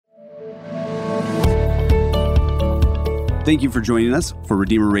Thank you for joining us for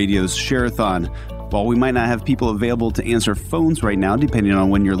Redeemer Radio's Share-a-thon. While we might not have people available to answer phones right now, depending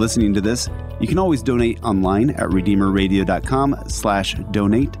on when you're listening to this, you can always donate online at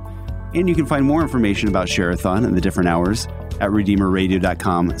redeemerradio.com/donate. And you can find more information about Share-a-thon and the different hours at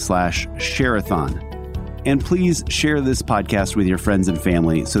redeemerradio.com/share-a-thon. And please share this podcast with your friends and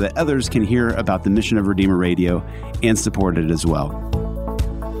family so that others can hear about the mission of Redeemer Radio and support it as well.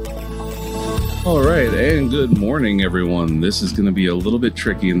 All right, and good morning, everyone. This is going to be a little bit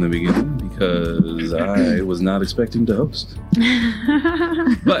tricky in the beginning because I was not expecting to host.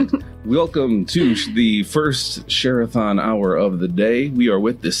 But welcome to the first Share-a-thon hour of the day. We are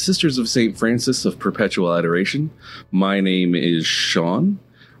with the Sisters of St. Francis of Perpetual Adoration. My name is Sean.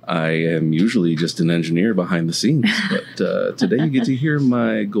 I am usually just an engineer behind the scenes, but today you get to hear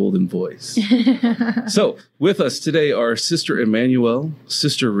my golden voice. So, with us today are Sister Emmanuel,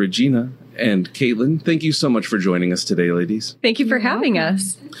 Sister Regina, and Caitlin. Thank you so much for joining us today, ladies. Thank you for having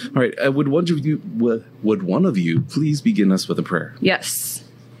us. All right, would one of you please begin us with a prayer? Yes.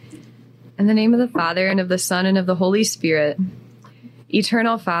 In the name of the Father, and of the Son, and of the Holy Spirit.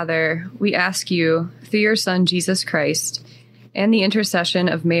 Eternal Father, we ask you, through your Son, Jesus Christ, and the intercession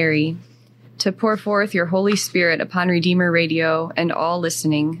of Mary, to pour forth your Holy Spirit upon Redeemer Radio and all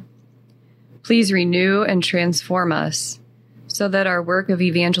listening. Please renew and transform us so that our work of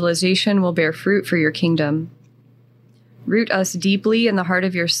evangelization will bear fruit for your kingdom. Root us deeply in the heart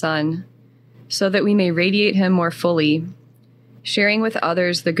of your Son so that we may radiate him more fully, sharing with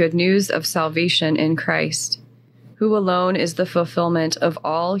others the good news of salvation in Christ, who alone is the fulfillment of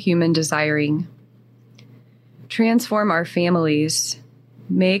all human desiring. Transform our families.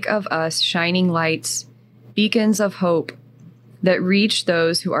 Make of us shining lights, beacons of hope that reach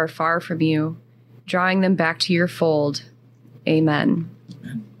those who are far from you, drawing them back to your fold. Amen.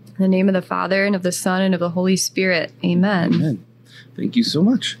 In the name of the Father, and of the Son, and of the Holy Spirit. Amen. Amen. Thank you so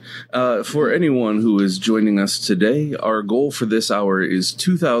much. For anyone who is joining us today, our goal for this hour is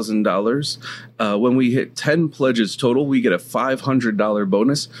 $2,000. When we hit 10 pledges total, we get a $500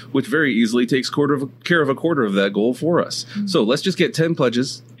 bonus, which very easily takes care of a quarter of that goal for us. So let's just get 10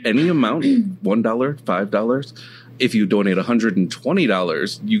 pledges, any amount, $1, $5. If you donate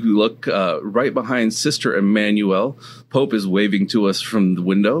 $120, you look right behind Sister Emmanuel. Pope is waving to us from the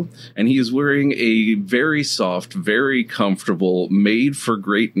window, and he is wearing a very soft, very comfortable, made for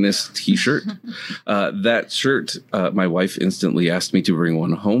greatness t-shirt. That shirt, my wife instantly asked me to bring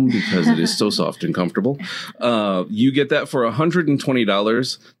one home because it is so soft and comfortable. You get that for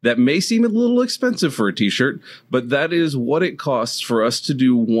 $120. That may seem a little expensive for a t-shirt, but that is what it costs for us to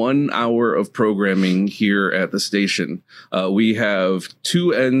do 1 hour of programming here at the station. We have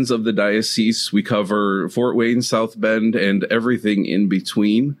two ends of the diocese. We cover Fort Wayne, South Bend, and everything in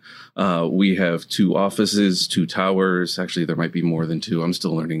between. We have 2 offices, 2 towers. Actually, there might be more than 2. I'm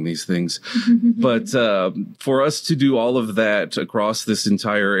still learning these things. But for us to do all of that across this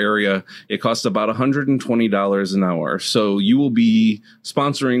entire area, it costs about $120 an hour. So you will be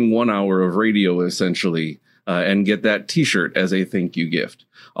sponsoring 1 hour of radio, essentially, and get that t-shirt as a thank you gift.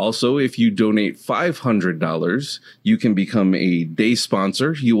 Also, if you donate $500, you can become a day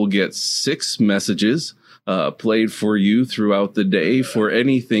sponsor. You will get 6 messages played for you throughout the day for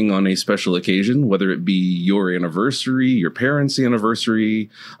anything on a special occasion, whether it be your anniversary, your parents' anniversary,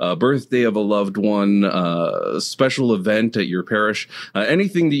 birthday of a loved one, a special event at your parish,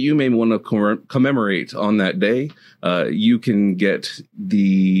 anything that you may want to commemorate on that day. You can get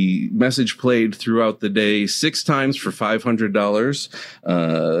the message played throughout the day 6 times for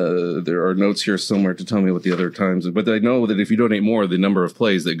 $500. There are notes here somewhere to tell me what the other times, but I know that if you donate more, the number of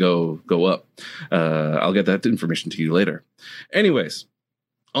plays that go up. I'll get that information to you later. Anyways,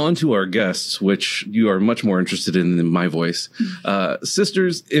 on to our guests, which you are much more interested in than my voice.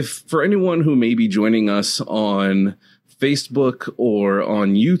 Sisters, if for anyone who may be joining us on Facebook or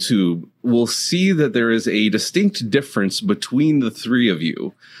on YouTube, will see that there is a distinct difference between the 3 of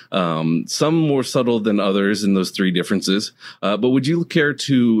you. Some more subtle than others in those 3 differences. But would you care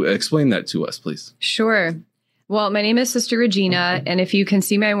to explain that to us, please? Sure. Well, my name is Sister Regina, and if you can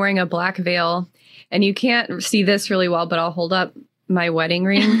see me, I'm wearing a black veil. And you can't see this really well, but I'll hold up my wedding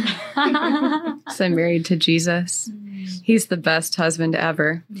ring. So I'm married to Jesus. He's the best husband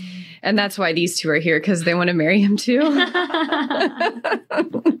ever. And that's why these 2 are here, because they want to marry him too.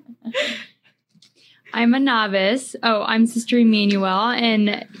 I'm a novice. Oh, I'm Sister Emmanuel.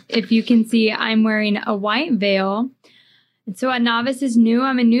 And if you can see, I'm wearing a white veil. And so a novice is new.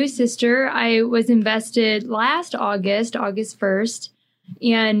 I'm a new sister. I was invested last August 1st.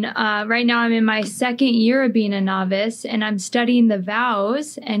 And right now I'm in my 2nd year of being a novice, and I'm studying the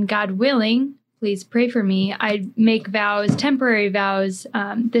vows, and God willing, please pray for me. I make vows, temporary vows,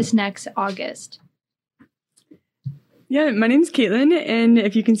 this next August. Yeah, my name's Caitlin, and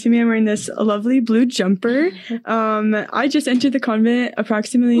if you can see me, I'm wearing this lovely blue jumper. I just entered the convent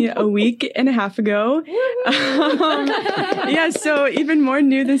approximately a week and a half ago. So even more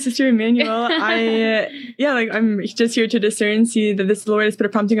new than Sister Emmanuel. I'm just here to discern, see that this Lord has put a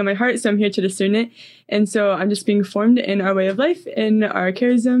prompting on my heart, so I'm here to discern it. And so I'm just being formed in our way of life, in our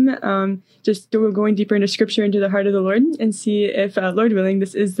charism, just going deeper into Scripture, into the heart of the Lord, and see if, Lord willing,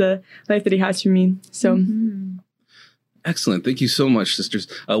 this is the life that He has for me. So. Mm-hmm. Excellent. Thank you so much, sisters.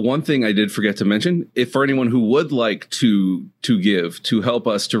 One thing I did forget to mention, if for anyone who would like to give to help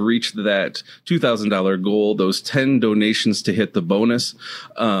us to reach that $2,000 goal, those 10 donations to hit the bonus,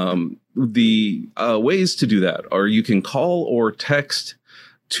 the ways to do that are you can call or text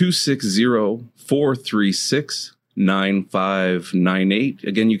 260-436-9598.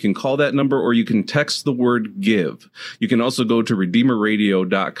 Again, you can call that number or you can text the word give. You can also go to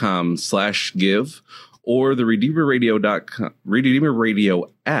redeemerradio.com/give. or the Redeemer Radio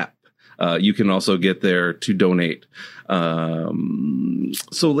app. You can also get there to donate. So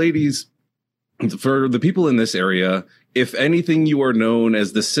ladies, for the people in this area, if anything, you are known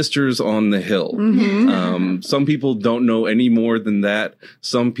as the Sisters on the Hill. Mm-hmm. Some people don't know any more than that.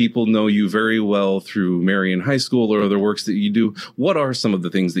 Some people know you very well through Marian High School or other works that you do. What are some of the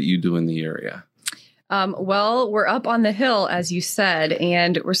things that you do in the area? Well, we're up on the hill, as you said,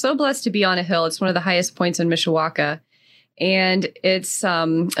 and we're so blessed to be on a hill. It's one of the highest points in Mishawaka, and it's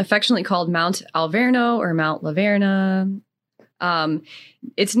affectionately called Mount Alverno or Mount Laverna.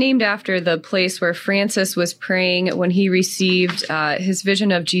 It's named after the place where Francis was praying when he received his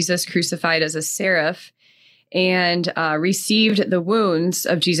vision of Jesus crucified as a seraph and received the wounds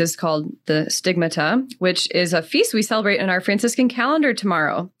of Jesus called the stigmata, which is a feast we celebrate in our Franciscan calendar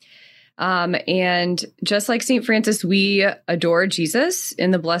tomorrow. And just like St. Francis, we adore Jesus in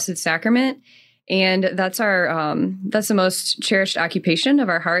the Blessed Sacrament. And that's that's the most cherished occupation of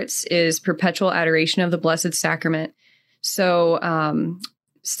our hearts is perpetual adoration of the Blessed Sacrament. So,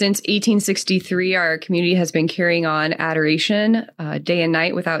 since 1863, our community has been carrying on adoration, day and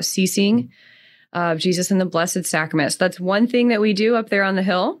night without ceasing of Jesus in the Blessed Sacrament. So that's one thing that we do up there on the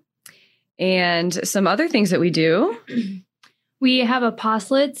hill. And some other things that we do. We have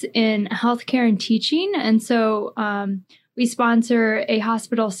apostolates in healthcare and teaching. And so we sponsor a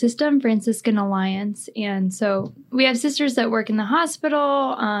hospital system, Franciscan Alliance. And so we have sisters that work in the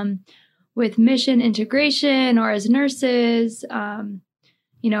hospital with mission integration or as nurses,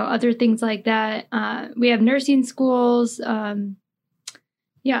 other things like that. We have nursing schools. And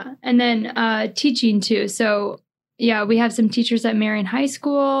then teaching too. So, we have some teachers at Marian High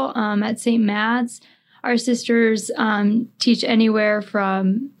School, at St. Matt's. Our sisters teach anywhere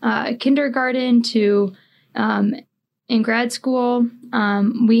from kindergarten to in grad school.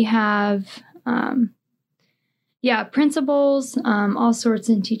 We have, principals, all sorts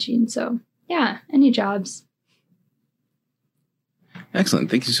in teaching. So, any jobs.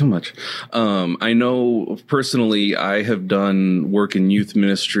 Excellent. Thank you so much. I know personally I have done work in youth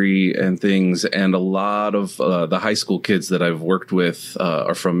ministry and things, and a lot of the high school kids that I've worked with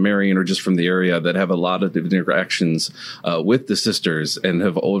are from Marian or just from the area that have a lot of interactions with the sisters and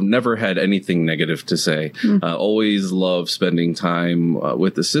have never had anything negative to say. Mm-hmm. Always love spending time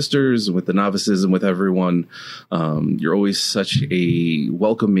with the sisters, with the novices, and with everyone. You're always such a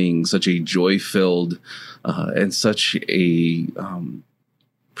welcoming, such a joy-filled, and such a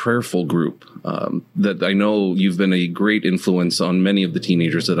prayerful group that I know you've been a great influence on many of the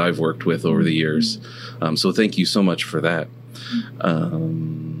teenagers that I've worked with over the years. So thank you so much for that.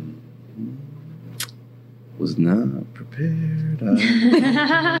 Was not prepared.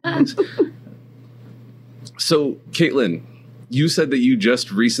 So, Caitlin, you said that you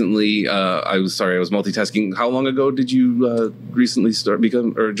just recently, I was multitasking. How long ago did you recently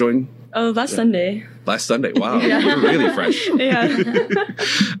join? Oh, last Sunday. Last Sunday. Wow. You're really fresh. Yeah.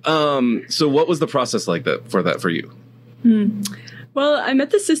 So what was the process like for you? Well, I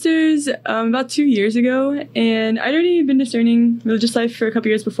met the sisters about 2 years ago, and I'd already been discerning religious life for a couple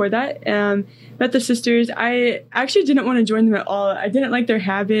years before that. Met the sisters. I actually didn't want to join them at all. I didn't like their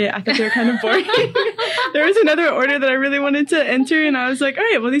habit. I thought they were kind of boring. There was another order that I really wanted to enter, and I was like, all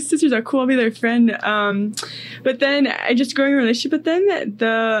right, well, these sisters are cool. I'll be their friend. But then I just growing a relationship with them,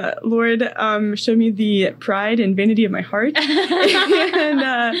 the Lord showed me the pride and vanity of my heart. And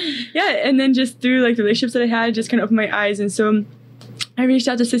then just through like the relationships that I had, just kind of opened my eyes. And so I reached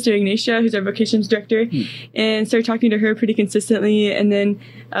out to Sister Ignatia, who's our vocations director, and started talking to her pretty consistently, and then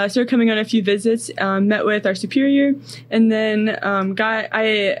started coming on a few visits, met with our superior, and then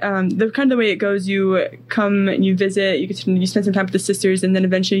the way it goes, you come and you visit, you spend some time with the sisters, and then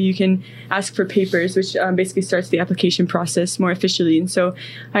eventually you can ask for papers, which basically starts the application process more officially. And so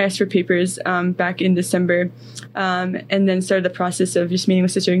I asked for papers back in December, and then started the process of just meeting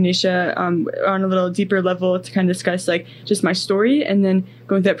with Sister Ignatia on a little deeper level to kind of discuss like just my story, and then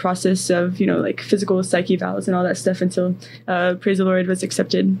going through that process of, like physical psyche vows and all that stuff until praise the Lord was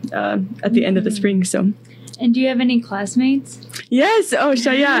accepted at the end of the spring. So. And do you have any classmates? Yes. Oh,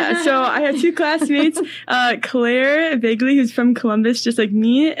 yeah. So I have 2 classmates, Claire Begley, who's from Columbus, just like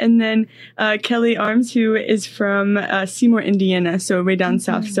me, and then Kelly Arms, who is from Seymour, Indiana, so way down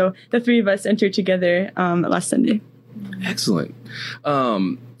south. So the 3 of us entered together last Sunday. Excellent.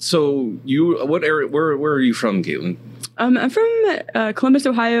 So what area? Where are you from, Caitlin? I'm from Columbus,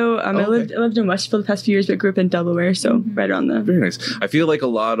 Ohio. I lived in Westfield the past few years, but grew up in Delaware, so right around there. Very nice. I feel like a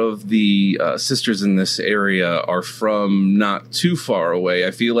lot of the sisters in this area are from not too far away.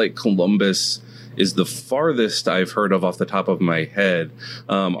 I feel like Columbus is the farthest I've heard of off the top of my head.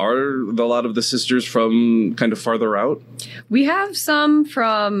 Are a lot of the sisters from kind of farther out? We have some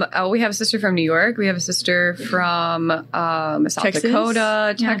from, we have a sister from New York. We have a sister from South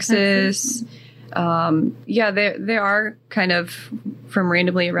Dakota, Texas. They are kind of from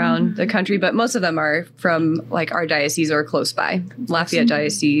randomly around the country, but most of them are from like our diocese or close by, Lafayette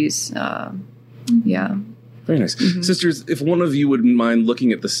Diocese. Very nice. Sisters, if one of you wouldn't mind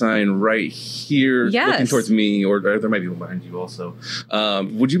looking at the sign right here, looking towards me, or there might be one behind you also,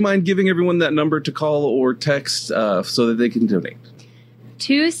 would you mind giving everyone that number to call or text so that they can donate?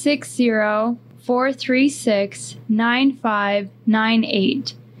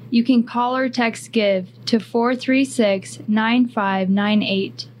 260-436-9598. You can call or text GIVE to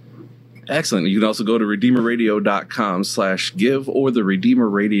 436-9598. Excellent. You can also go to redeemerradio.com/give or the Redeemer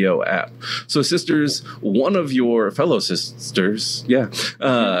Radio app. So, sisters, one of your fellow sisters,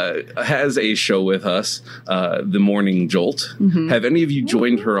 has a show with us, The Morning Jolt. Have any of you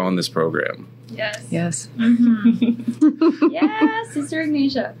joined her on this program? Yes. Yes. Yeah, Sister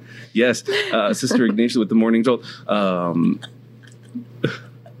Ignatia. Yes, Sister Ignatia with The Morning Jolt.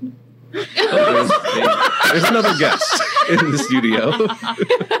 There's another guest in the studio.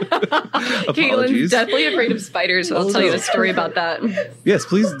 Caitlin's deathly afraid of spiders, so I'll tell you a story about that. Yes,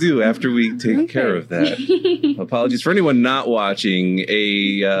 please do after we take care of that. Apologies for anyone not watching.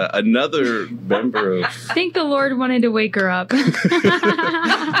 Another member of... I think the Lord wanted to wake her up. Now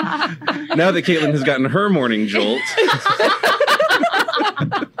that Caitlin has gotten her morning jolt...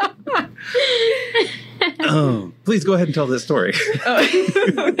 please go ahead and tell this story.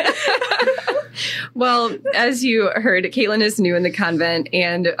 Well, as you heard, Caitlin is new in the convent,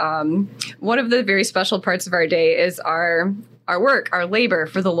 and one of the very special parts of our day is our work, our labor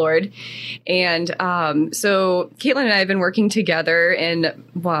for the Lord. And so Caitlin and I have been working together in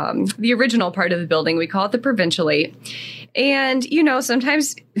the original part of the building. We call it the Provincialate. And,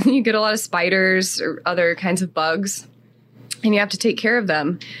 sometimes you get a lot of spiders or other kinds of bugs, and you have to take care of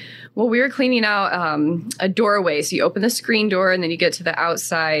them. Well, we were cleaning out a doorway. So you open the screen door and then you get to the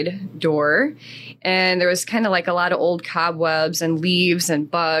outside door. And there was kind of like a lot of old cobwebs and leaves and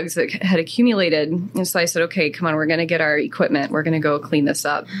bugs that had accumulated. And so I said, okay, come on, we're going to get our equipment. We're going to go clean this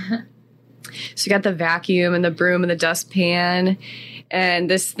up. So you got the vacuum and the broom and the dustpan and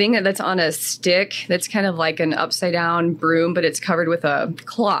this thing that's on a stick that's kind of like an upside down broom, but it's covered with a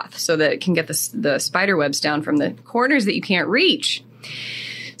cloth so that it can get the spider webs down from the corners that you can't reach.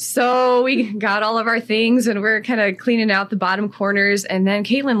 So we got all of our things and we're kind of cleaning out the bottom corners. And then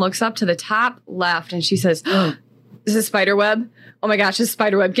Caitlin looks up to the top left and she says, "Oh, is this a spider web? Oh my gosh, this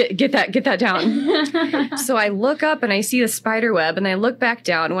spider web. Get that down." So I look up and I see the spider web and I look back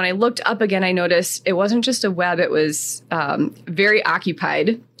down. And when I looked up again, I noticed it wasn't just a web. It was very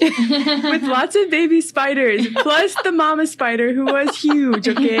occupied. With lots of baby spiders, plus the mama spider who was huge,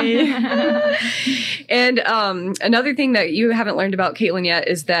 okay? And another thing that you haven't learned about Caitlin yet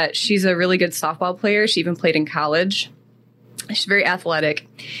is that she's a really good softball player. She even played in college. She's very athletic.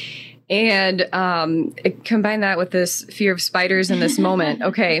 And combine that with this fear of spiders in this moment.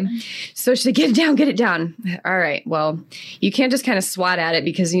 Okay. So she said, get it down. All right. Well, you can't just kind of swat at it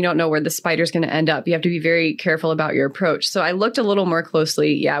because you don't know where the spider's going to end up. You have to be very careful about your approach. So I looked a little more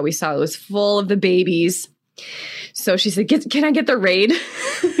closely. Yeah, we saw it was full of the babies. So she said, can I get the Raid?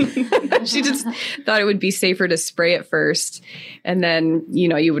 She just thought it would be safer to spray it first. And then,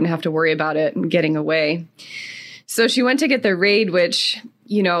 you wouldn't have to worry about it getting away. So she went to get the Raid, which...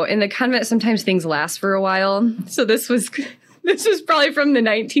 in the convent, sometimes things last for a while. So this was This was probably from the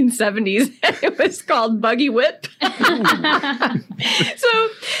 1970s. It was called Buggy Whip. So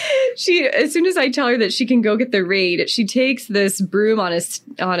she, as soon as I tell her that she can go get the raid, she takes this broom on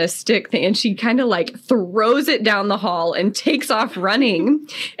a stick thing, and she kind of like throws it down the hall and takes off running.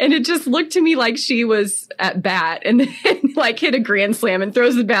 And it just looked to me like she was at bat, and then like hit a grand slam and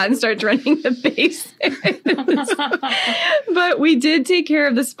throws the bat and starts running the base. But we did take care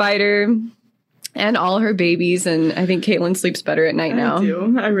of the spider and all her babies, and I think Caitlin sleeps better at night now. I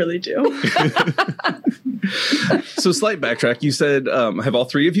do. I really do. So slight backtrack. You said, have all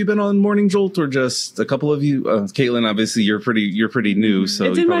three of you been on Morning Jolt, or just a couple of you? Caitlin, obviously you're pretty new. So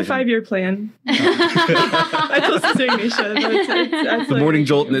it's in my 5-year plan. I told Sister Ignatia. That's the Morning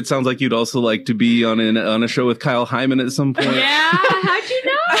Jolt, and it sounds like you'd also like to be on a show with Kyle Hyman at some point. Yeah, how'd you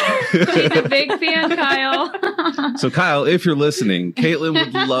know? She's a big fan, Kyle. So Kyle, if you're listening, Caitlin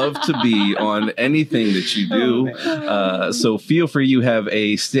would love to be on anything that you do. So feel free. You have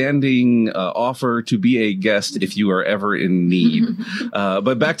a standing offer to be a guest if you are ever in need.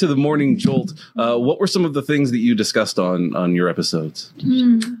 But back to the Morning Jolt. What were some of the things that you discussed on your episodes?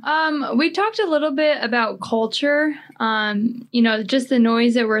 We talked a little bit about culture, just the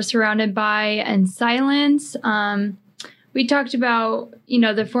noise that we're surrounded by and silence. We talked about,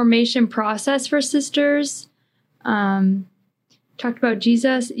 the formation process for sisters. Talked about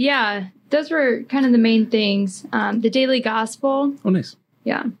Jesus. Yeah, those were kind of the main things. The daily gospel. Oh, nice.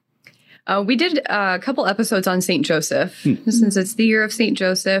 Yeah. We did a couple episodes on St. Joseph. Since it's the year of St.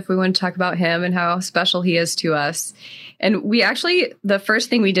 Joseph, we want to talk about him and how special he is to us. And we actually, the first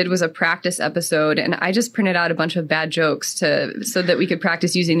thing we did was a practice episode, and I just printed out a bunch of bad jokes so that we could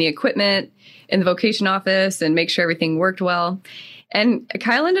practice using the equipment in the vocation office and make sure everything worked well. And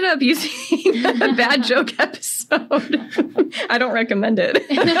Kyle ended up using a bad joke episode. I don't recommend it.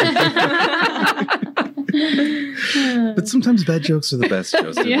 But sometimes bad jokes are the best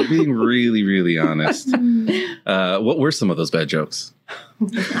jokes. Yeah. We're being really, really honest. What were some of those bad jokes?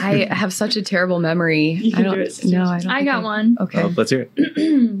 I have such a terrible memory. You can do it. No, I don't. I got one. Okay. Let's hear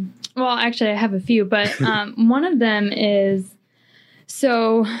it. Well, actually, I have a few, but one of them is,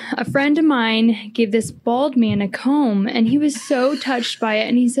 so a friend of mine gave this bald man a comb, and he was so touched by it,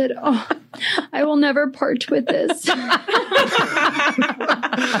 and he said, "Oh, I will never part with this." That's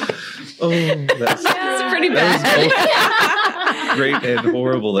pretty bad. Great and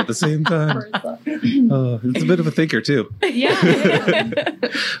horrible at the same time. It's a bit of a thinker, too. Yeah.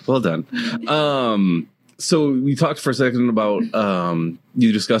 Well done. So we talked for a second about,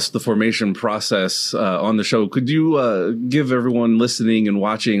 you discussed the formation process on the show. Could you give everyone listening and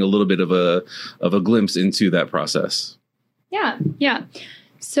watching a little bit of a glimpse into that process? Yeah.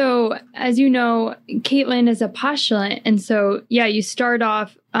 So as you know, Caitlin is a postulant. And so, you start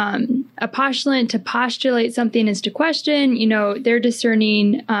off a postulant. To postulate something is to question. They're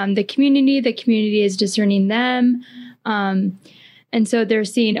discerning the community is discerning them. And so they're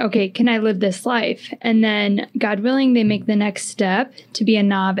seeing, okay, can I live this life? And then, God willing, they make the next step to be a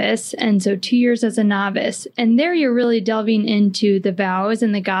novice. And so 2 years as a novice. And there you're really delving into the vows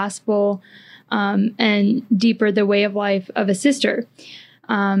and the gospel and deeper the way of life of a sister.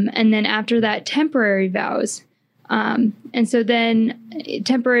 And then after that, temporary vows. And so then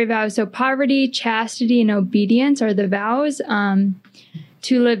temporary vows, so poverty, chastity, and obedience are the vows.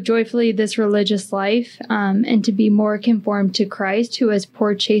 To live joyfully this religious life, and to be more conformed to Christ, who is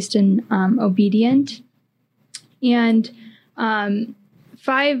poor, chaste, and obedient. And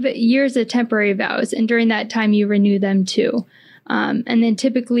 5 years of temporary vows, and during that time you renew them too. And then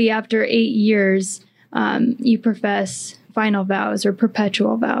typically after 8 years, you profess final vows or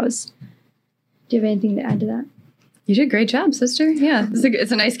perpetual vows. Do you have anything to add to that? You did a great job, sister. Yeah,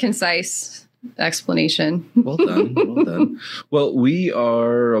 it's a nice, concise explanation. Well done. Well, we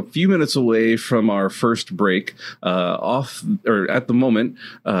are a few minutes away from our first break. At the moment,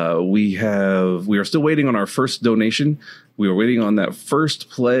 we are still waiting on our first donation. We are waiting on that first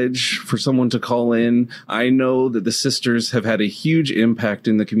pledge for someone to call in. I know that the sisters have had a huge impact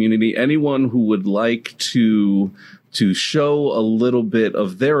in the community. Anyone who would like to show a little bit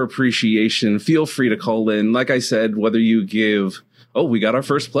of their appreciation, feel free to call in. Like I said, whether you give... Oh, we got our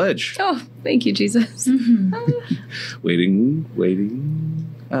first pledge. Oh, thank you, Jesus. Waiting.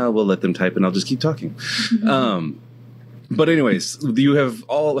 We'll let them type and I'll just keep talking. But anyways, you have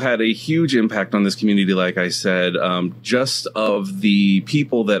all had a huge impact on this community, like I said. Just of the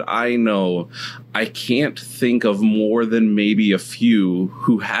people that I know, I can't think of more than maybe a few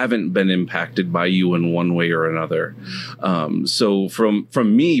who haven't been impacted by you in one way or another. So from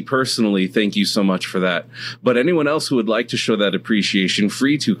me personally, thank you so much for that. But anyone else who would like to show that appreciation,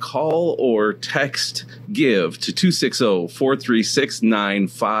 free to call or text GIVE to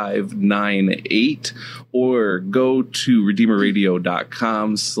 260-436-9598 or go to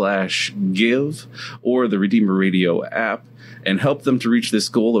redeemerradio.com/give or the Redeemer Radio app and help them to reach this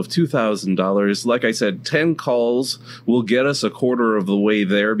goal of $2,000. Like I said, 10 calls will get us a quarter of the way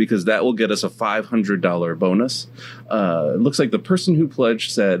there because that will get us a $500 bonus. It looks like the person who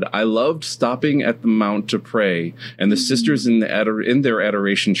pledged said, I loved stopping at the Mount to pray and the sisters in their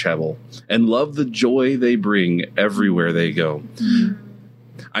adoration chapel and love the joy they bring everywhere they go.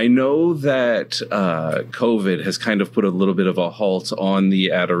 I know that COVID has kind of put a little bit of a halt on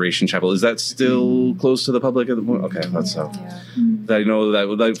the Adoration Chapel. Is that still close to the public at the point? Okay, that's so. I know that,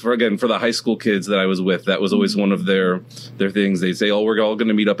 like, for the high school kids that I was with, that was always one of their things. They say, "Oh, we're all going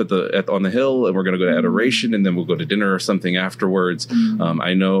to meet up on the hill, and we're going to go to Adoration, and then we'll go to dinner or something afterwards."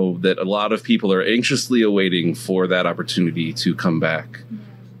 I know that a lot of people are anxiously awaiting for that opportunity to come back.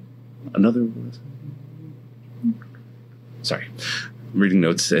 Sorry. I'm reading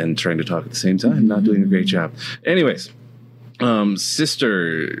notes and trying to talk at the same time. Not doing a great job. Anyways,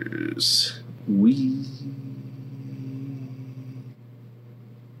 sisters,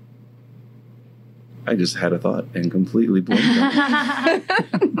 I just had a thought and completely blanked on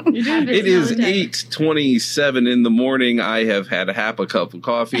it. It is 8:27 in the morning. I have had a cup of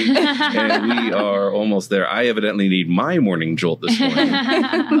coffee, and we are almost there. I evidently need my morning jolt this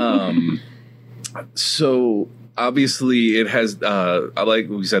morning. So... obviously, it has, like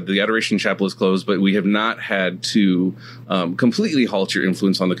we said, the Adoration Chapel is closed, but we have not had to completely halt your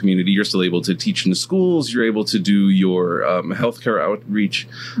influence on the community. You're still able to teach in schools. You're able to do your healthcare outreach.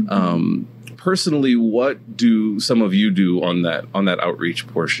 Personally, what do some of you do on that outreach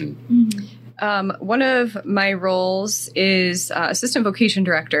portion? One of my roles is assistant vocation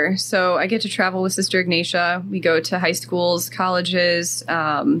director. So I get to travel with Sister Ignatia. We go to high schools, colleges,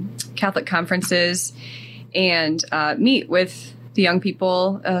 Catholic conferences, and meet with the young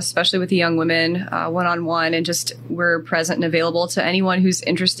people, especially with the young women, one-on-one, and just we're present and available to anyone who's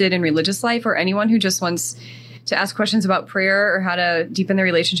interested in religious life or anyone who just wants to ask questions about prayer or how to deepen their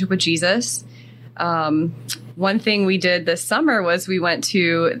relationship with Jesus. One thing we did this summer was we went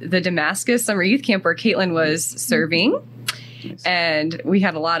to the Damascus Summer Youth Camp where Caitlin was serving. Nice. And we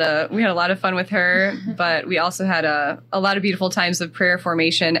had a lot of fun with her, but we also had a lot of beautiful times of prayer,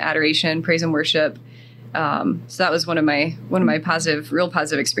 formation, adoration, praise and worship. So that was one of my real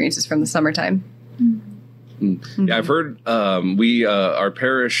positive experiences from the summertime. Yeah, I've heard our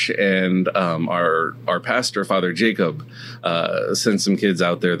parish and our pastor, Father Jacob, sent some kids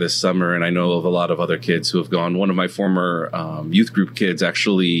out there this summer, and I know of a lot of other kids who have gone. One of my former youth group kids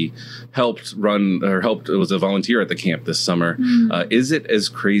actually was a volunteer at the camp this summer. Is it as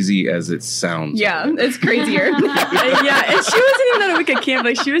crazy as it sounds? Yeah, it's crazier. Yeah, and she wasn't even at a Wicked camp.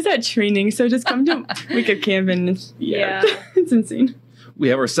 Like, she was at training, so just come to Wicked camp and it's insane. We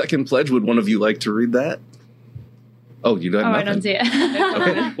have our second pledge. Would one of you like to read that? Oh, you don't have nothing? I don't see it.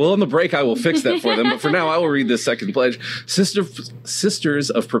 Okay. Well, on the break, I will fix that for them. But for now, I will read this second pledge.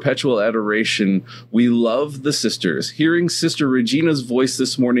 Sisters of Perpetual Adoration, we love the sisters. Hearing Sister Regina's voice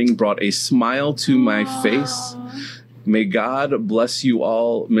this morning brought a smile to my face. May God bless you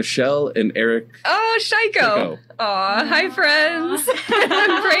all, Michelle and Eric. Oh, Shaiko. Aw, hi, friends.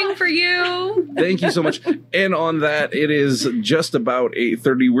 I'm praying for you. Thank you so much. And on that, it is just about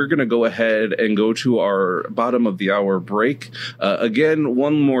 8:30. We're going to go ahead and go to our bottom of the hour break. Again,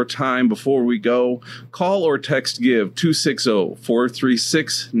 one more time before we go, call or text GIVE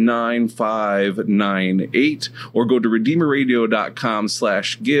 260-436-9598 or go to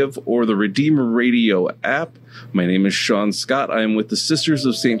redeemerradio.com/give or the Redeemer Radio app. My name is Sean Scott. I am with the Sisters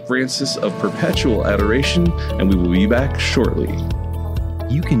of St. Francis of Perpetual Adoration, and we will be back shortly.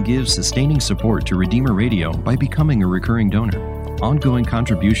 You can give sustaining support to Redeemer Radio by becoming a recurring donor. Ongoing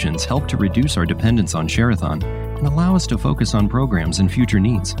contributions help to reduce our dependence on Share-a-thon and allow us to focus on programs and future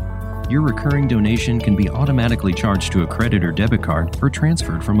needs. Your recurring donation can be automatically charged to a credit or debit card or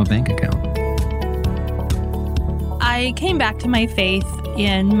transferred from a bank account. I came back to my faith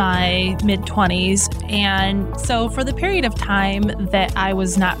in my mid-20s, and so for the period of time that I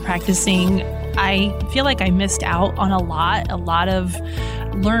was not practicing, I feel like I missed out on a lot of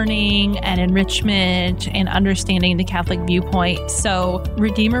learning and enrichment and understanding the Catholic viewpoint. So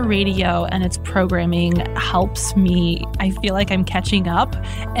Redeemer Radio and its programming helps me. I feel like I'm catching up,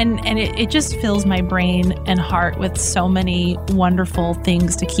 and it just fills my brain and heart with so many wonderful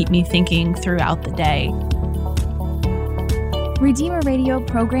things to keep me thinking throughout the day. Redeemer Radio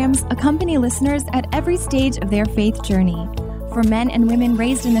programs accompany listeners at every stage of their faith journey. For men and women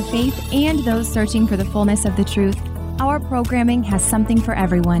raised in the faith and those searching for the fullness of the truth, our programming has something for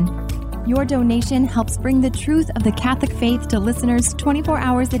everyone. Your donation helps bring the truth of the Catholic faith to listeners 24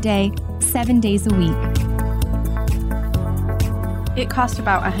 hours a day, 7 days a week. It costs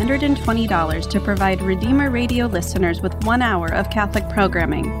about $120 to provide Redeemer Radio listeners with 1 hour of Catholic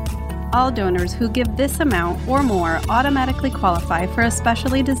programming. All donors who give this amount or more automatically qualify for a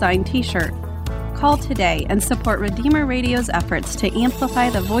specially designed t-shirt. Call today and support Redeemer Radio's efforts to amplify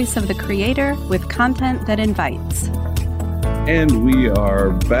the voice of the Creator with content that invites. And we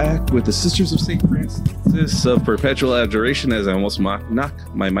are back with the Sisters of St. Francis of Perpetual Adoration as I almost knock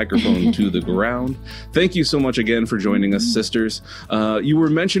my microphone to the ground. Thank you so much again for joining us, sisters. You were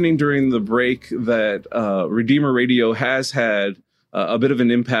mentioning during the break that Redeemer Radio has had a bit of an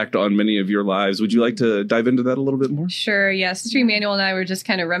impact on many of your lives. Would you like to dive into that a little bit more? Sure, yes. Sister Emmanuel and I were just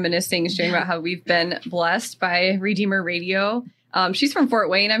kind of reminiscing, sharing about how we've been blessed by Redeemer Radio. She's from Fort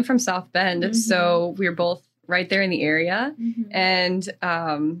Wayne. I'm from South Bend. So we're both right there in the area. And you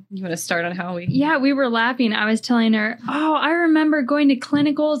want to start on how we... Yeah, we were laughing. I was telling her, I remember going to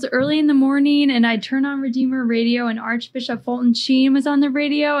clinicals early in the morning and I'd turn on Redeemer Radio and Archbishop Fulton Sheen was on the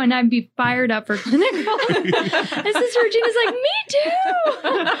radio and I'd be fired up for clinicals. And Sister Regina's like, me too!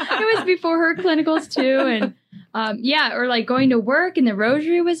 It was before her clinicals too. And or like going to work and the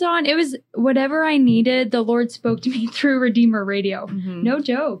rosary was on. It was whatever I needed. The Lord spoke to me through Redeemer Radio. No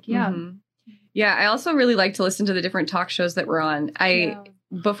joke. Yeah. Yeah, I also really like to listen to the different talk shows that were on.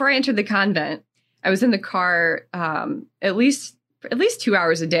 Before I entered the convent, I was in the car at least 2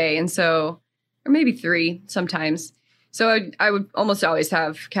 hours a day, and so, or maybe 3 sometimes. So I would almost always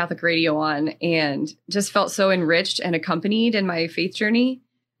have Catholic radio on, and just felt so enriched and accompanied in my faith journey.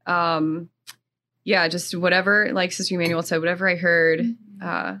 Just whatever, like Sister Emmanuel said, whatever I heard,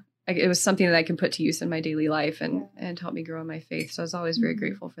 it was something that I can put to use in my daily life and help me grow in my faith. So I was always very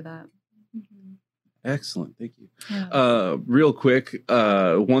grateful for that. Excellent. Thank you. Real quick,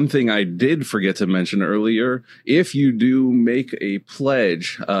 one thing I did forget to mention earlier, if you do make a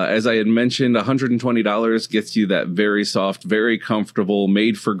pledge, as I had mentioned, $120 gets you that very soft, very comfortable,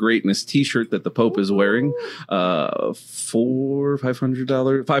 made for greatness t-shirt that the Pope is wearing.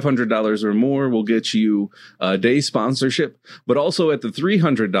 $500 or more will get you a day sponsorship, but also at the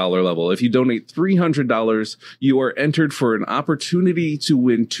 $300 level, if you donate $300, you are entered for an opportunity to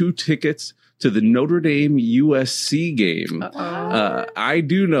win 2 tickets to the Notre Dame USC game. I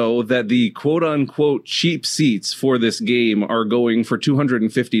do know that the quote-unquote cheap seats for this game are going for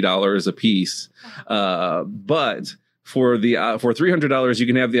 $250 a piece. But for $300, you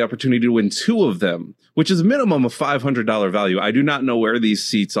can have the opportunity to win 2 of them, which is a minimum of $500 value. I do not know where these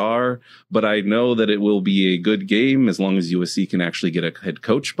seats are, but I know that it will be a good game as long as USC can actually get a head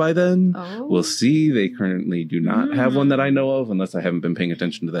coach by then. We'll see. They currently do not have one that I know of, unless I haven't been paying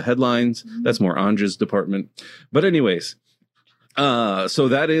attention to the headlines. That's more Anja's department. But anyways, so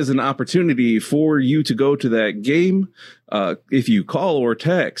that is an opportunity for you to go to that game. If you call or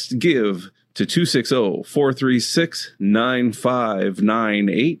text, give to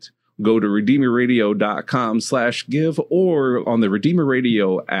 260-436-9598. Go to redeemerradio.com/give or on the Redeemer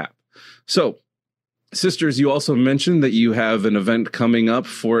Radio app. So, sisters, you also mentioned that you have an event coming up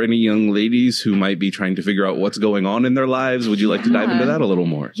for any young ladies who might be trying to figure out what's going on in their lives. Would you like to dive into that a little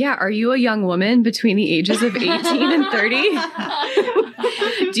more? Yeah. Are you a young woman between the ages of 18 and 30?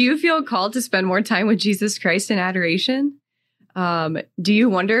 Do you feel called to spend more time with Jesus Christ in adoration? Do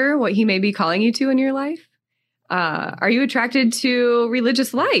you wonder what he may be calling you to in your life? Are you attracted to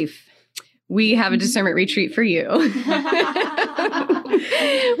religious life? We have a discernment retreat for you.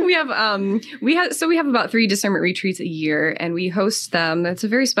 We have about 3 discernment retreats a year, and we host them. It's a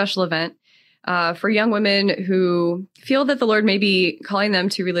very special event for young women who feel that the Lord may be calling them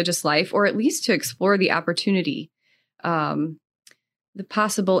to religious life, or at least to explore the opportunity, the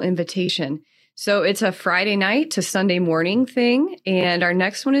possible invitation. So it's a Friday night to Sunday morning thing, and our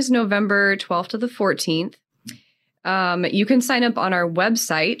next one is November 12th to the 14th. You can sign up on our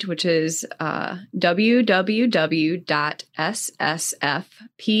website, which is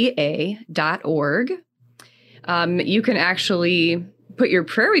www.ssfpa.org. You can actually put your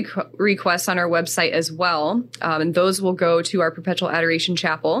prayer requests on our website as well, and those will go to our Perpetual Adoration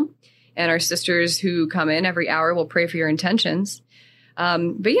Chapel, and our sisters who come in every hour will pray for your intentions.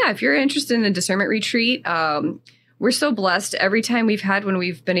 But yeah, if you're interested in a discernment retreat, we're so blessed. Every time we've had when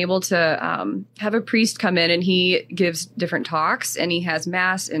we've been able to have a priest come in and he gives different talks and he has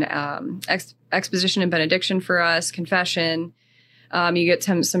mass and exposition and benediction for us, confession. You get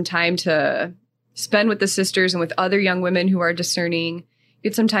some time to spend with the sisters and with other young women who are discerning. You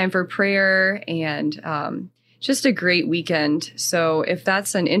get some time for prayer and just a great weekend. So if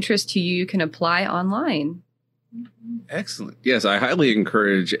that's an interest to you, you can apply online. Excellent. Yes, I highly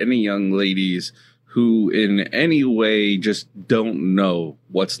encourage any young ladies who in any way just don't know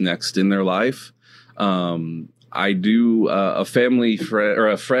what's next in their life. I do a family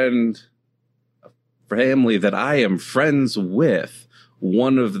that I am friends with.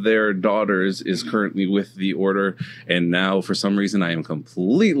 One of their daughters is currently with the order, and now for some reason I am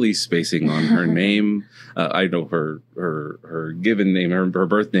completely spacing on her name. I know her given name, her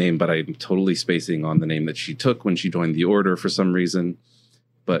birth name, but I'm totally spacing on the name that she took when she joined the order for some reason.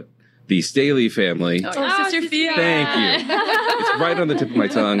 But the Staley family. Sister Fia. Thank you. It's right on the tip of my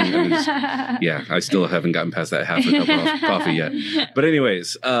tongue. I still haven't gotten past that half a cup of coffee yet. But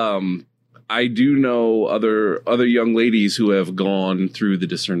anyways, I do know other young ladies who have gone through the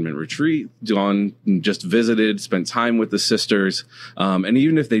discernment retreat, just visited, spent time with the sisters. And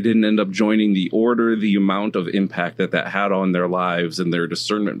even if they didn't end up joining the order, the amount of impact that had on their lives and their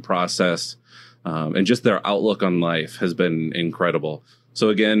discernment process and just their outlook on life has been incredible. So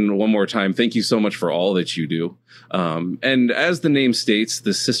again, one more time, thank you so much for all that you do. And as the name states,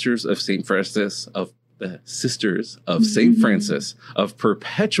 the Sisters of St. Francis of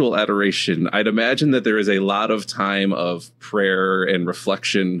Perpetual Adoration. I'd imagine that there is a lot of time of prayer and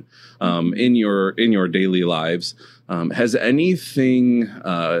reflection in your daily lives. Has anything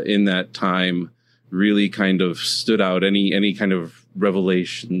in that time really kind of stood out? Any kind of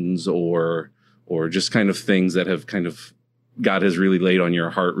revelations or just kind of things that have kind of God has really laid on your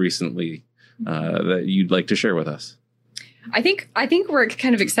heart recently that you'd like to share with us? I think we're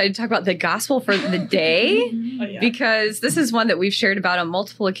kind of excited to talk about the gospel for the day because this is one that we've shared about on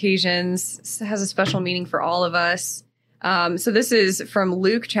multiple occasions. It has a special meaning for all of us. So this is from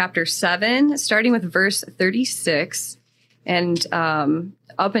Luke chapter 7, starting with verse 36 and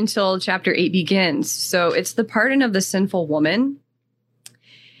up until chapter 8 begins. So it's the pardon of the sinful woman.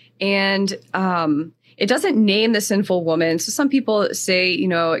 And it doesn't name the sinful woman. So some people say,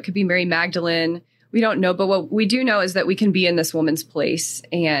 it could be Mary Magdalene. We don't know, but what we do know is that we can be in this woman's place,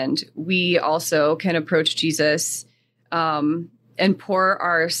 and we also can approach Jesus and pour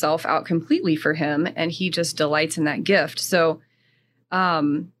ourselves out completely for him, and he just delights in that gift. So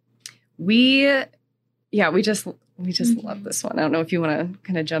we just love this one. I don't know if you want to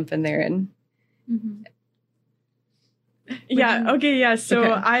kind of jump in there and... Yeah. Okay. Yeah.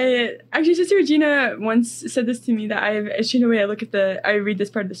 So Sister Regina once said this to me that I read this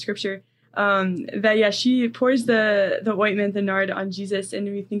part of the scripture. She pours the ointment, the nard on Jesus, and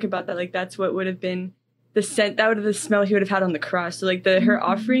we think about that, like that's what would have been the scent, that would have the smell he would have had on the cross. So like her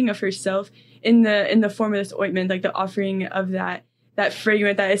offering of herself in the form of this ointment, like the offering of that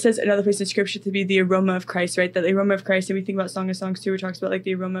fragrant, that it says another place in scripture to be the aroma of Christ, right? That the aroma of Christ, and we think about Song of Songs too, where it talks about like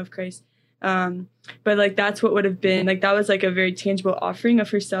the aroma of Christ. But like that's what would have been like, that was like a very tangible offering of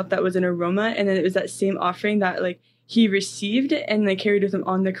herself that was an aroma, and then it was that same offering that like he received and like carried with him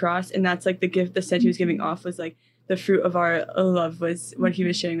on the cross, and that's like the gift, the scent he was giving off was like the fruit of our love was what he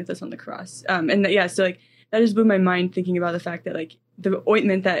was sharing with us on the cross. So like that just blew my mind thinking about the fact that like the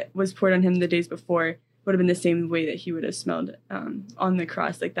ointment that was poured on him the days before would have been the same way that he would have smelled on the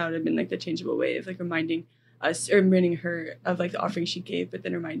cross. Like that would have been like the changeable way of like reminding us, or reminding her of like the offering she gave, but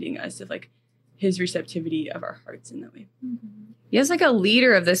then reminding us of like his receptivity of our hearts in that way. He is like a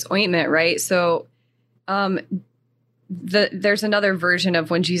leader of this ointment, right? So there's another version of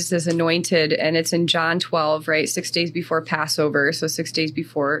when Jesus is anointed, and it's in John 12, right? 6 days before Passover. So 6 days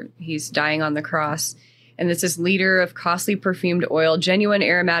before he's dying on the cross. And it's this leader of costly perfumed oil, genuine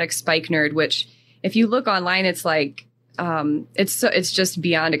aromatic spikenard, which if you look online, it's like, it's just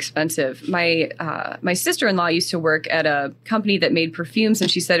beyond expensive. My sister-in-law used to work at a company that made perfumes,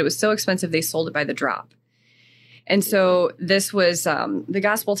 and she said it was so expensive they sold it by the drop. And so this was, the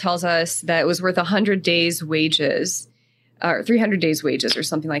gospel tells us that it was worth 100 days' wages, or 300 days' wages or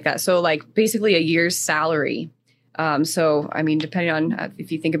something like that. So like basically a year's salary. So, I mean, depending on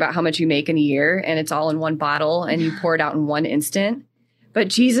if you think about how much you make in a year, and it's all in one bottle and you pour it out in one instant. But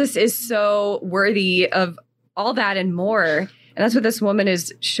Jesus is so worthy of all that and more. And that's what this woman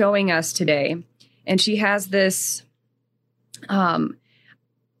is showing us today. And she has this,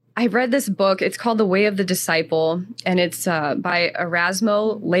 I I read this book. It's called The Way of the Disciple, and it's by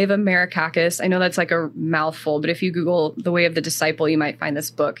Erasmo Leva Marakakis. I know that's like a mouthful, but if you Google The Way of the Disciple, you might find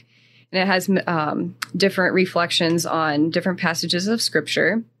this book. And it has different reflections on different passages of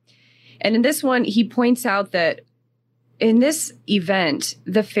Scripture. And in this one, he points out that in this event,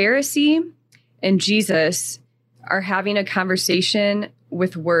 the Pharisee and Jesus are having a conversation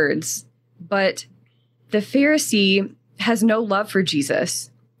with words, but the Pharisee has no love for Jesus.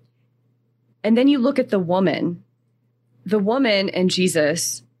 And then you look at the woman and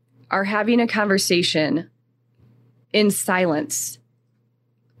Jesus are having a conversation in silence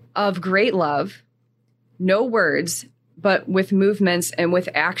of great love, no words, but with movements and with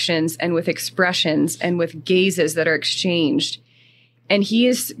actions and with expressions and with gazes that are exchanged. And he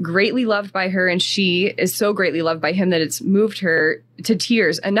is greatly loved by her, and she is so greatly loved by him that it's moved her to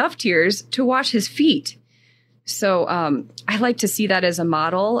tears, enough tears to wash his feet. So I like to see that as a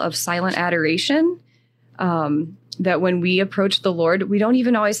model of silent adoration, that when we approach the Lord, we don't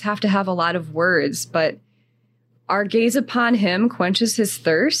even always have to have a lot of words, but our gaze upon him quenches his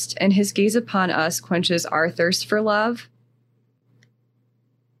thirst, and his gaze upon us quenches our thirst for love.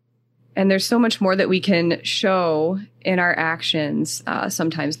 And there's so much more that we can show in our actions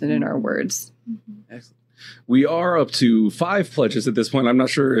sometimes than in our words. Excellent. We are up to 5 pledges at this point. I'm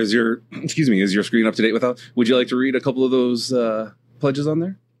not sure, is your screen up to date with that? Would you like to read a couple of those pledges on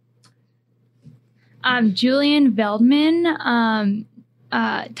there? Julian Veldman,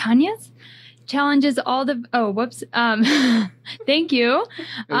 Tanya's challenges all the, thank you. You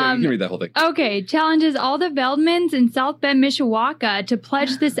can read that whole thing. Okay, challenges all the Veldmans in South Bend, Mishawaka to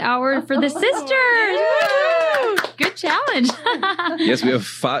pledge this hour for the sisters. Woo! Good challenge. Yes, we have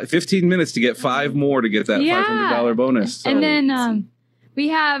 15 minutes to get 5 more to get that $500 bonus. So. And then we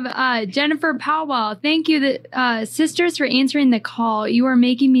have Jennifer Powell. Thank you, sisters, for answering the call. You are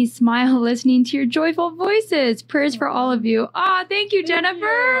making me smile listening to your joyful voices. Prayers for all of you. Thank you,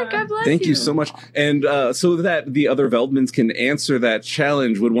 Jennifer. God bless you. Thank you so much. And so that the other Veldmans can answer that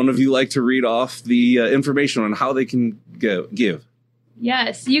challenge, would one of you like to read off the information on how they can give?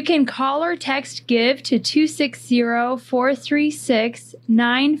 Yes, you can call or text GIVE to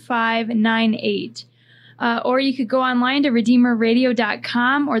 260-436-9598. Or you could go online to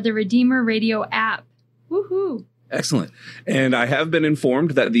RedeemerRadio.com or the Redeemer Radio app. Woohoo! Excellent. And I have been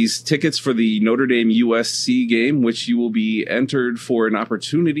informed that these tickets for the Notre Dame USC game, which you will be entered for an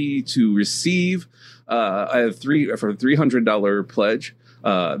opportunity to receive for a $300 pledge.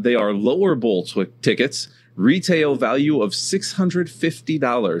 They are lower bowl tickets, retail value of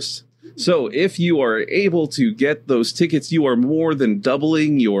 $650. So if you are able to get those tickets, you are more than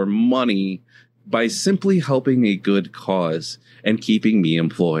doubling your money by simply helping a good cause and keeping me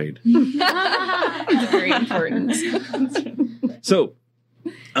employed. Very important. So,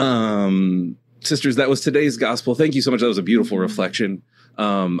 sisters, that was today's gospel. Thank you so much. That was a beautiful reflection.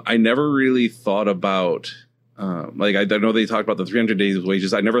 I never really thought about, I know they talked about the 300 days of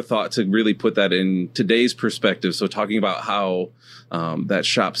wages. I never thought to really put that in today's perspective. So talking about how that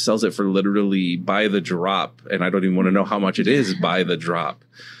shop sells it for literally by the drop, and I don't even want to know how much it is by the drop.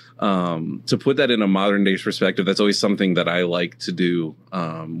 To put that in a modern day perspective, that's always something that I like to do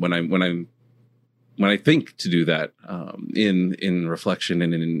when I think to do that in reflection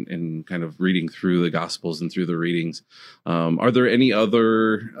and in kind of reading through the Gospels and through the readings. Are there any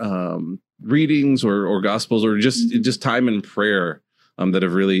other readings or Gospels or just time in prayer that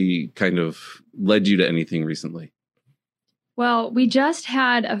have really kind of led you to anything recently? Well, we just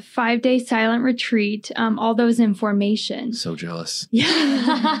had a 5-day silent retreat, all those in formation. So jealous. Yeah,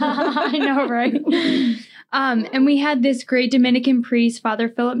 I know, right? And we had this great Dominican priest, Father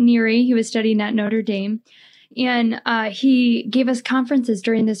Philip Neary. He was studying at Notre Dame. And he gave us conferences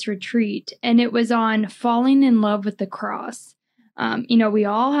during this retreat. And it was on falling in love with the cross. We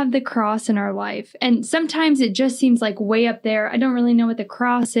all have the cross in our life. And sometimes it just seems like way up there. I don't really know what the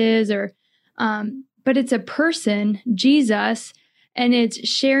cross is but it's a person, Jesus, and it's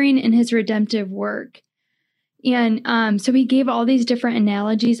sharing in his redemptive work. And so he gave all these different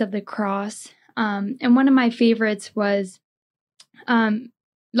analogies of the cross. And one of my favorites was,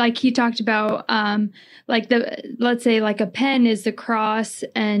 he talked about, let's say like a pen is the cross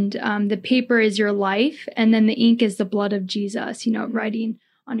and the paper is your life. And then the ink is the blood of Jesus, writing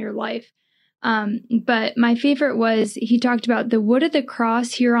on your life. But my favorite was he talked about the wood of the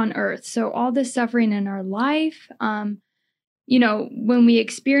cross here on earth. So all the suffering in our life, when we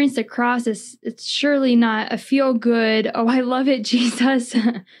experience the cross, it's surely not a feel good, oh, I love it, Jesus.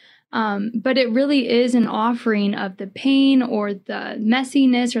 But it really is an offering of the pain or the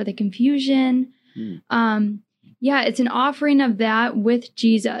messiness or the confusion. it's an offering of that with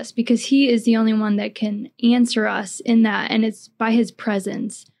Jesus, because he is the only one that can answer us in that. And it's by his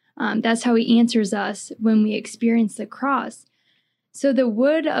presence. That's how he answers us when we experience the cross. So the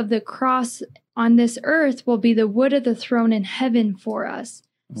wood of the cross on this earth will be the wood of the throne in heaven for us.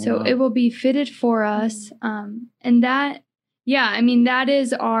 So it will be fitted for us. And that, that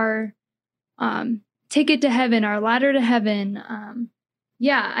is our ticket to heaven, our ladder to heaven.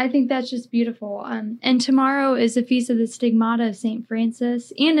 I think that's just beautiful. And tomorrow is the Feast of the Stigmata of St.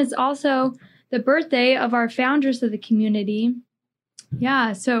 Francis. And it's also the birthday of our foundress of the community.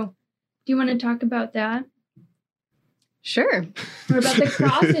 Yeah, so do you want to talk about that? Sure. Or about the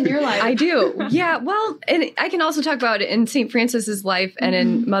cross in your life? I do. Yeah, well, and I can also talk about it in St. Francis's life and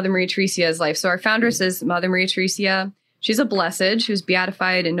in Mother Maria Theresia's life. So our foundress is Mother Maria Theresia. She's a blessed. She was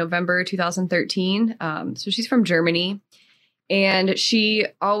beatified in November 2013. So she's from Germany. And she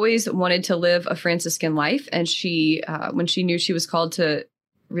always wanted to live a Franciscan life. And she, when she knew she was called to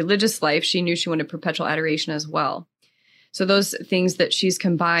religious life, she knew she wanted perpetual adoration as well. So those things that she's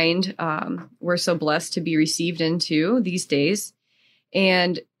combined, we're so blessed to be received into these days.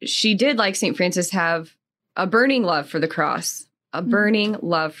 And she did, like St. Francis, have a burning love for the cross, a burning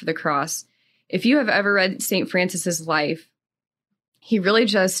love for the cross. If you have ever read St. Francis's life, he really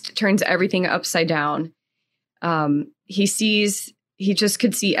just turns everything upside down. He just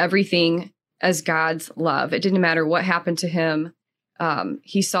could see everything as God's love. It didn't matter what happened to him.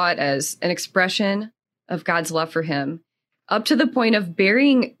 He saw it as an expression of God's love for him, up to the point of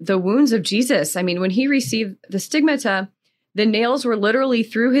bearing the wounds of Jesus. I mean, when he received the stigmata, the nails were literally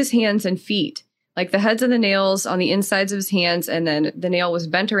through his hands and feet, like the heads of the nails on the insides of his hands, and then the nail was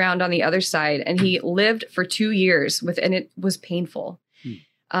bent around on the other side. And he lived for 2 years and it was painful.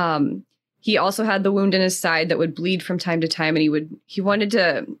 He also had the wound in his side that would bleed from time to time. And he wanted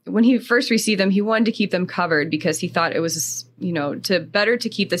to, when he first received them, he wanted to keep them covered because he thought it was, better to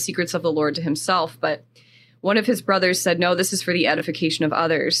keep the secrets of the Lord to himself. But one of his brothers said, no, this is for the edification of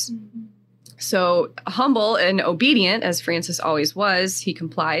others. Mm-hmm. So humble and obedient, as Francis always was, he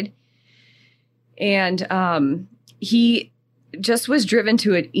complied. And he just was driven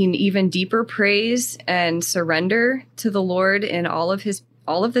to an even deeper praise and surrender to the Lord in all of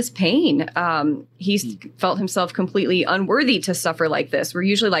this pain. He felt himself completely unworthy to suffer like this. We're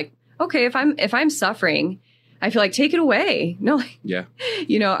usually like, okay, if I'm suffering, I feel like, take it away. No, yeah.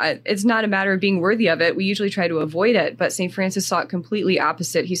 It's not a matter of being worthy of it. We usually try to avoid it, but St. Francis saw it completely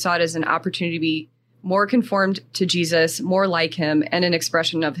opposite. He saw it as an opportunity to be more conformed to Jesus, more like him, and an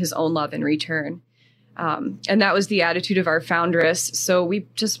expression of his own love in return. And that was the attitude of our foundress. So we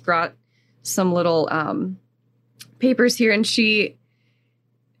just brought some little papers here, and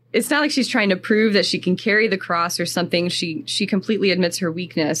it's not like she's trying to prove that she can carry the cross or something. She completely admits her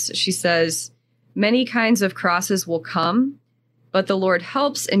weakness. She says, many kinds of crosses will come, but the Lord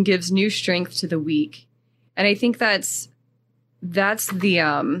helps and gives new strength to the weak. And I think that's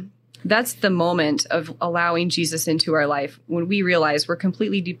the moment of allowing Jesus into our life, when we realize we're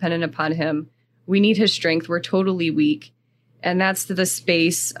completely dependent upon him. We need his strength. We're totally weak. And that's the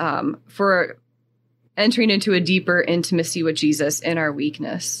space for entering into a deeper intimacy with Jesus in our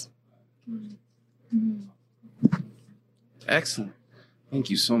weakness. Excellent. Thank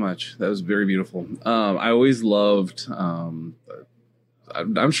you so much. That was very beautiful. I always loved, I'm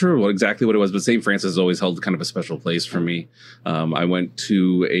sure exactly what it was, but St. Francis always held kind of a special place for me. I went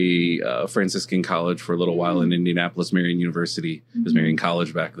to a Franciscan college for a little while in Indianapolis, Marian University. It was Marian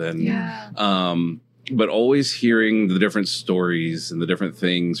College back then. Yeah. But always hearing the different stories and the different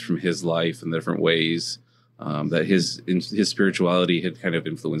things from his life and the different ways that his spirituality had kind of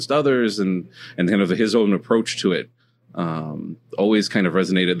influenced others, and kind of his own approach to it. Always kind of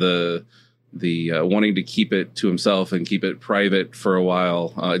resonated the wanting to keep it to himself and keep it private for a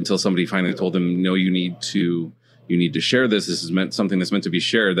while until somebody finally told him, no, you need to share this. This is something that's meant to be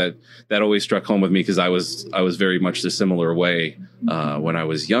shared. That always struck home with me, because I was very much the similar way when I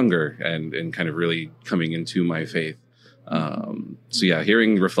was younger and kind of really coming into my faith. So yeah,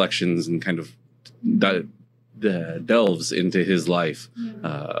 hearing reflections and kind of delves into his life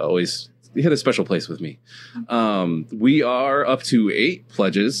always hit a special place with me. We are up to 8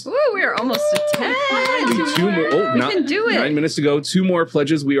 pledges. Ooh, we are almost to 10. We can do it. 9 minutes to go. 2 more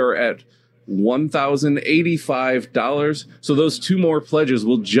pledges. We are at $1,085. So those 2 more pledges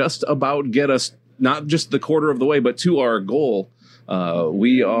will just about get us not just the quarter of the way, but to our goal.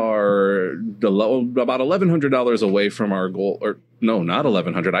 We are about $1,100 away from our goal. Or no, not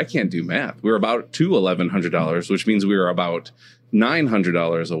 $1,100. I can't do math. We're about to $1,100, which means we are about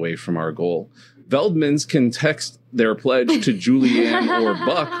 $900 away from our goal. Veldmans can text their pledge to Julianne or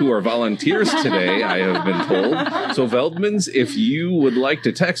Buck, who are volunteers today, I have been told. So Veldmans, if you would like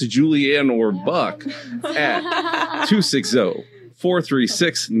to text Julianne or Buck at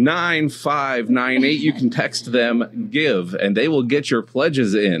 260-436-9598, you can text them GIVE, and they will get your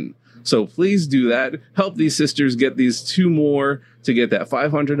pledges in. So please do that. Help these sisters get these 2 more to get that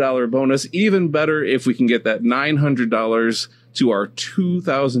 $500 bonus. Even better if we can get that $900 to our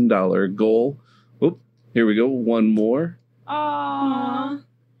 $2,000 goal. Oop, here we go. One more. Aww.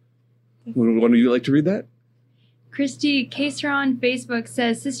 One of you like to read that? Christy Kaser on Facebook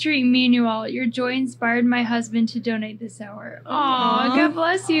says, Sister Emmanuel, your joy inspired my husband to donate this hour. Aww, God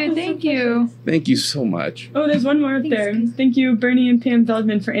bless you. Thank you. Thank you so much. Oh, there's one more up there. Thank you, Bernie and Pam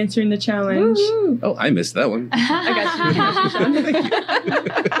Veldman, for answering the challenge. Woo-hoo. Oh, I missed that one. I got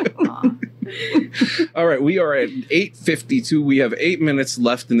you. All right, we are at 8:52. We have 8 minutes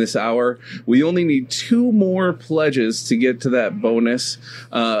left in this hour. We only need 2 more pledges to get to that bonus.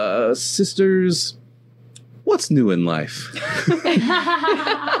 Sisters, what's new in life?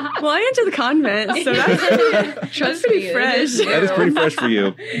 Well, I entered the convent, so that's pretty fresh. That is pretty fresh for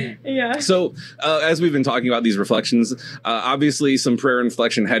you. Yeah. So, as we've been talking about these reflections, obviously some prayer and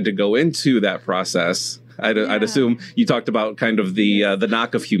reflection had to go into that process. I'd assume you talked about kind of the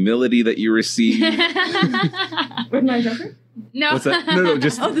knock of humility that you received. With my jumper? No. What's that? No,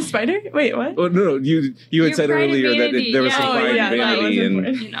 just... Oh, the spider? Wait, what? Oh, no, you had said earlier that there was some pride and vanity and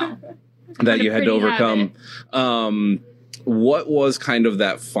that you had to overcome. What was kind of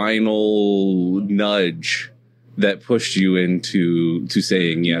that final nudge that pushed you into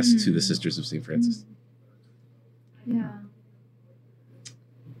saying yes to the Sisters of St. Francis? Yeah.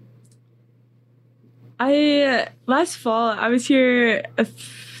 Last fall, I was here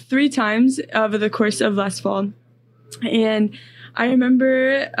 3 times over the course of last fall. And I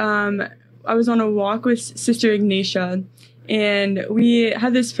remember I was on a walk with Sister Ignatia, and we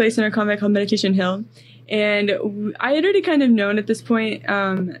had this place in our convent called Meditation Hill. And I had already kind of known at this point,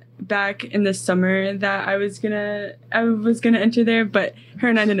 back in the summer, that I was gonna enter there, but her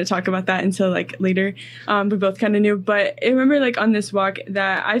and I didn't talk about that until like later. We both kind of knew, but I remember like on this walk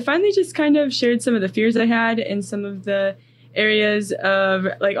that I finally just kind of shared some of the fears I had and some of the areas of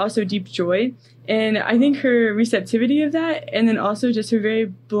like also deep joy. And I think her receptivity of that, and then also just her very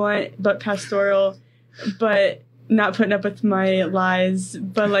blunt but pastoral, but not putting up with my lies,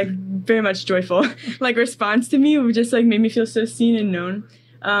 but like very much joyful, like response to me just like made me feel so seen and known.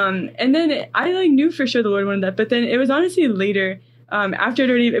 And then I like knew for sure the Lord wanted that, but then it was honestly later, after I'd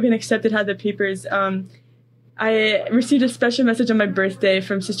already been accepted, had the papers, I received a special message on my birthday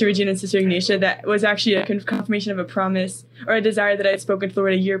from Sister Regina and Sister Ignatia that was actually a confirmation of a promise or a desire that I had spoken to the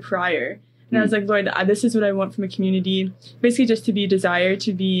Lord a year prior. And I was like, Lord, this is what I want from a community. Basically just to be desired,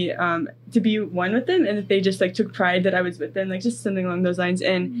 to be one with them, and that they just like took pride that I was with them, like just something along those lines.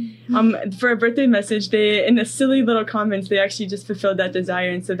 And for a birthday message, they, in the silly little comments, they actually just fulfilled that desire.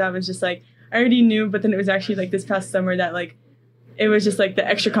 And so that was just like, I already knew, but then it was actually like this past summer that like, it was just like the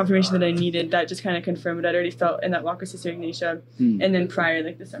extra confirmation that I needed that just kind of confirmed what I'd already felt in that walk with Sister Ignatia, and then prior,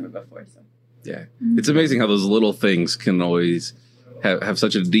 like the summer before. So yeah, it's amazing how those little things can always have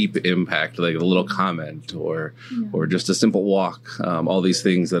such a deep impact, like a little comment or just a simple walk. All these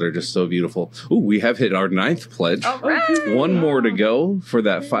things that are just so beautiful. Ooh, we have hit our 9th pledge. All right. One more to go for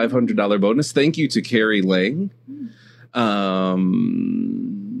that $500 bonus. Thank you to Carrie Lang.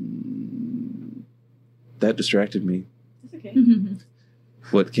 That distracted me. it's okay.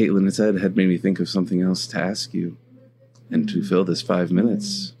 What Caitlin had said had made me think of something else to ask you and to fill this 5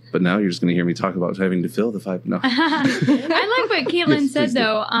 minutes. But now you're just going to hear me talk about having to fill the 5. No. I like what Caitlin Yes, said, please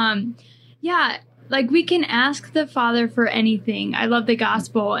though. Yeah, like we can ask the Father for anything. I love the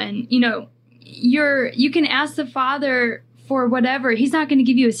gospel. And, you can ask the Father for whatever. He's not going to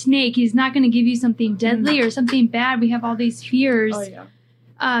give you a snake. He's not going to give you something deadly or something bad. We have all these fears. Oh, yeah.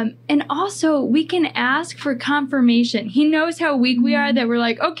 And also, we can ask for confirmation. He knows how weak we are, that we're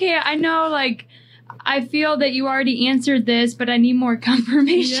like, okay, I know, like, I feel that you already answered this, but I need more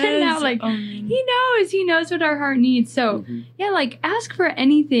confirmation now. Like, He knows what our heart needs. So, yeah, like, ask for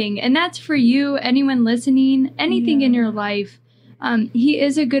anything. And that's for you, anyone listening, anything in your life. He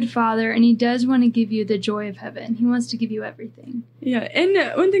is a good Father, and He does want to give you the joy of heaven. He wants to give you everything. Yeah,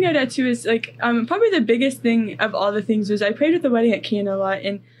 and one thing I'd add too is like probably the biggest thing of all the things was I prayed at the wedding at Cana a lot,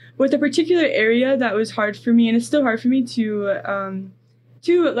 and with a particular area that was hard for me, and it's still hard for me to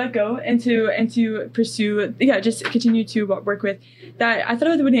let go and to pursue, just continue to work with. That I thought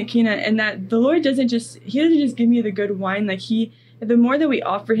about the wedding at Cana, and that the Lord doesn't just give me the good wine, like He the more that we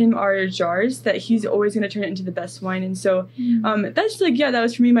offer him our jars, that he's always going to turn it into the best wine. And so that's that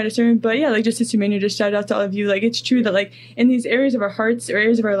was for me, my discernment. But yeah, just Sister Manuel just shouted out to all of you. It's true that in these areas of our hearts or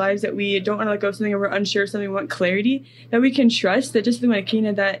areas of our lives that we don't want to let go of something, or we're unsure of something, we want clarity, that we can trust that just like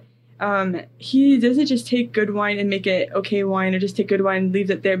Cana, that he doesn't just take good wine and make it okay wine, or just take good wine and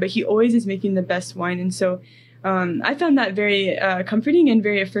leave it there, but he always is making the best wine. And so I found that very comforting and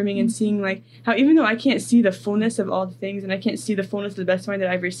very affirming, in seeing how even though I can't see the fullness of all the things, and I can't see the fullness of the best wine that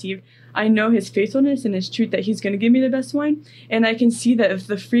I've received, I know his faithfulness and his truth, that he's going to give me the best wine. And I can see that of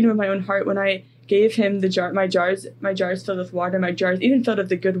the freedom of my own heart when I gave him my jars filled with water, my jars even filled with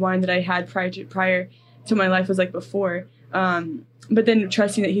the good wine that I had prior to my life was like before. But then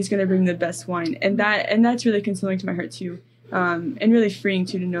trusting that he's going to bring the best wine, and that's really consoling to my heart too, and really freeing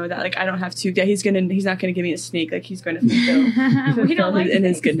too, to know that I don't have to. Yeah, he's not going to give me a snake. He's going to fulfill in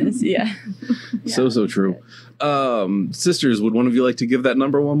his goodness. Yeah. So true. Sisters, would one of you like to give that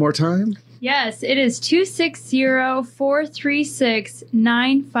number one more time? Yes, it is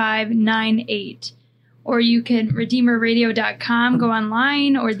 260-436-9598. Or you can redeemerradio.com, go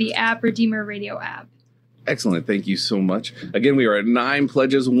online, or the app, Redeemer Radio app. Excellent. Thank you so much. Again, we are at 9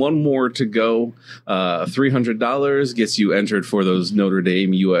 pledges, one more to go. $300 gets you entered for those Notre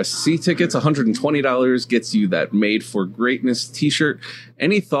Dame USC tickets. $120 gets you that Made for Greatness t-shirt.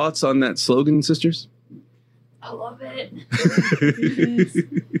 Any thoughts on that slogan, sisters? I love it.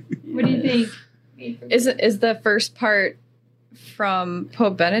 What do you think? Is the first part from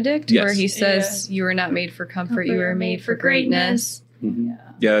Pope Benedict, yes, where he says, "You were not made for comfort, you were made for greatness." Mm-hmm.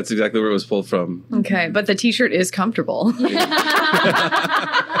 Yeah, that's exactly where it was pulled from. Okay, but the t-shirt is comfortable.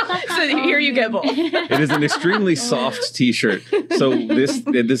 So here you get both. It is an extremely soft t-shirt. So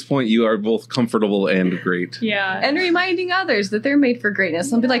at this point, you are both comfortable and great. Yeah. And reminding others that they're made for greatness.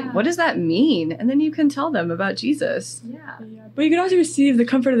 They'll be like, what does that mean? And then you can tell them about Jesus. Yeah. But you can also receive the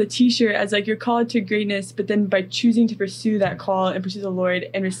comfort of the t-shirt as you're called to greatness, but then by choosing to pursue that call and pursue the Lord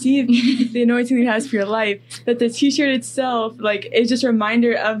and receive the anointing that he has for your life, that the t-shirt itself is just a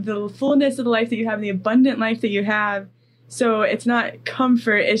reminder of the fullness of the life that you have and the abundant life that you have. So it's not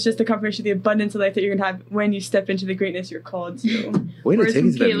comfort, it's just the confirmation of the abundance of life that you're going to have when you step into the greatness you're called to. Way to take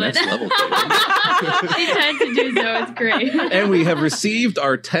it to the next level. They tend to do so, it's great. And we have received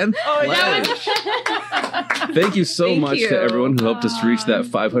our 10th pledge. Thank you so much to everyone who helped us reach that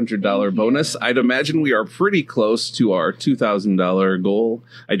 $500 bonus. I'd imagine we are pretty close to our $2,000 goal.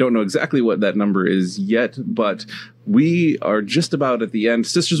 I don't know exactly what that number is yet, but we are just about at the end.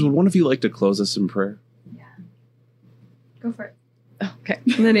 Sisters, would one of you like to close us in prayer? Go for it. Okay.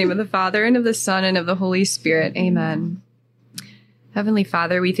 In the name of the Father, and of the Son, and of the Holy Spirit. Amen. Heavenly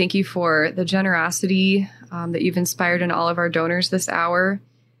Father, we thank you for the generosity that you've inspired in all of our donors this hour.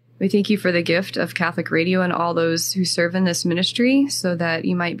 We thank you for the gift of Catholic Radio and all those who serve in this ministry, so that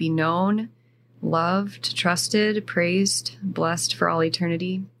you might be known, loved, trusted, praised, blessed for all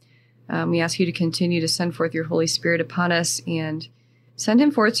eternity. We ask you to continue to send forth your Holy Spirit upon us, and send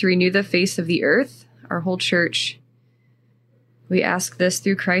him forth to renew the face of the earth, our whole church. We ask this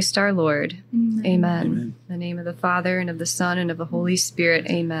through Christ our Lord. Amen. Amen. In the name of the Father, and of the Son, and of the Holy Spirit.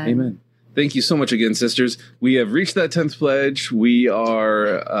 Amen. Amen. Thank you so much again, sisters. We have reached that 10th pledge. We had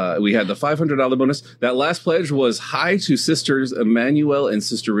the $500 bonus. That last pledge was hi to Sisters Emmanuel and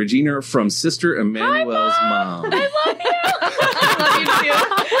Sister Regina from Sister Emmanuel's mom. I love you. I love you too.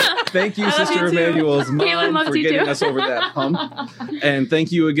 Thank you, Sister Emmanuel's mom, for getting us over that hump. And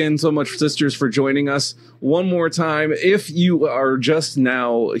thank you again so much, sisters, for joining us. One more time, if you are just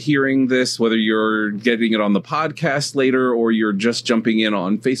now hearing this, whether you're getting it on the podcast later or you're just jumping in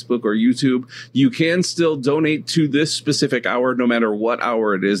on Facebook or YouTube, you can still donate to this specific hour, no matter what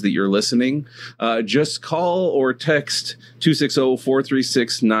hour it is that you're listening. Just call or text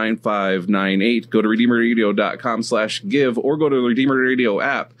 260-436-9598. Go to redeemerradio.com/give, or go to the Redeemer Radio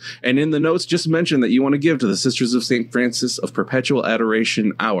app. And in the notes, just mention that you want to give to the Sisters of St. Francis of Perpetual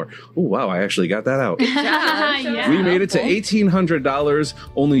Adoration Hour. Oh, wow, I actually got that out. Yeah. We made it to $1,800,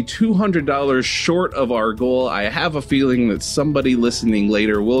 only $200 short of our goal. I have a feeling that somebody listening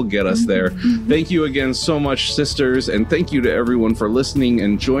later will get us there. Thank you again so much, sisters, and thank you to everyone for listening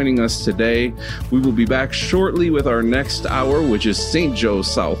and joining us today. We will be back shortly with our next hour, which is St. Joe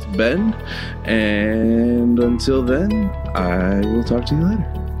South Bend. And until then, I will talk to you later.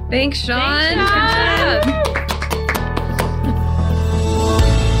 Thanks, Sean. Thanks, Sean.